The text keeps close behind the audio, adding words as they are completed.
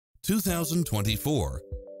2024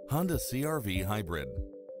 Honda CR-V Hybrid.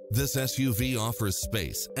 This SUV offers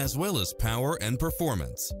space as well as power and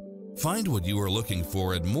performance. Find what you are looking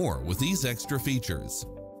for and more with these extra features: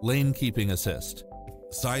 lane keeping assist,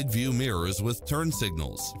 side view mirrors with turn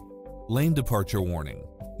signals, lane departure warning,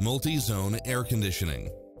 multi-zone air conditioning,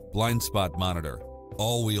 blind spot monitor,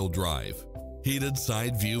 all-wheel drive, heated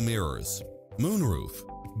side view mirrors, moonroof,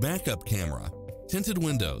 backup camera, tinted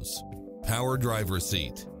windows, power driver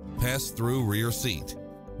seat, pass-through rear seat,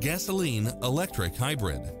 gasoline electric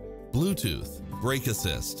hybrid, Bluetooth, brake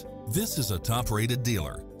assist. This is a top-rated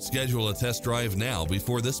dealer. Schedule a test drive now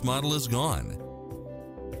before this model is gone.